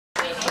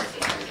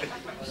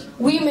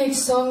We make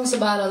songs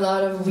about a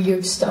lot of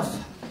weird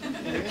stuff.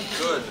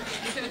 Good.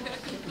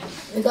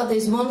 We got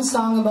this one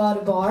song about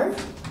a bar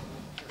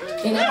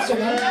in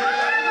Amsterdam.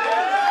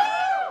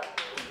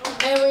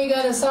 And we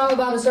got a song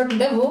about a certain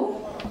devil.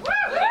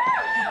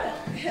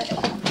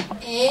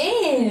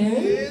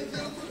 And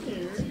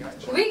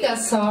we got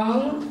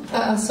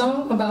a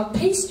song about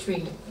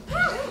pastry.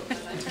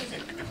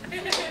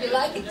 You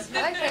like it?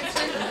 I like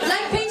pastry. You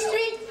like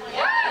pastry?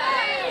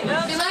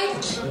 Yeah. You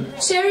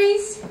like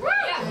cherries?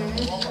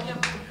 Yeah.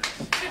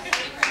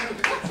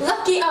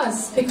 Lucky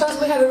us, because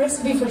we have a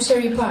recipe for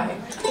cherry pie.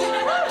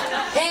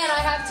 And I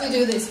have to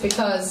do this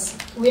because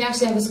we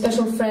actually have a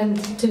special friend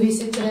to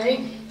visit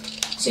today.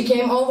 She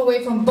came all the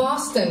way from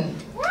Boston.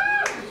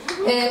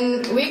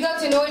 And we got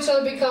to know each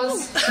other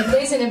because she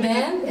plays in a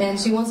band and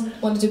she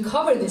wanted to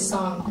cover this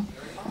song.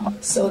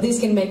 So this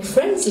can make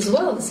friends as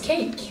well as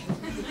cake.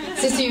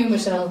 This is to you,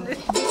 Michelle.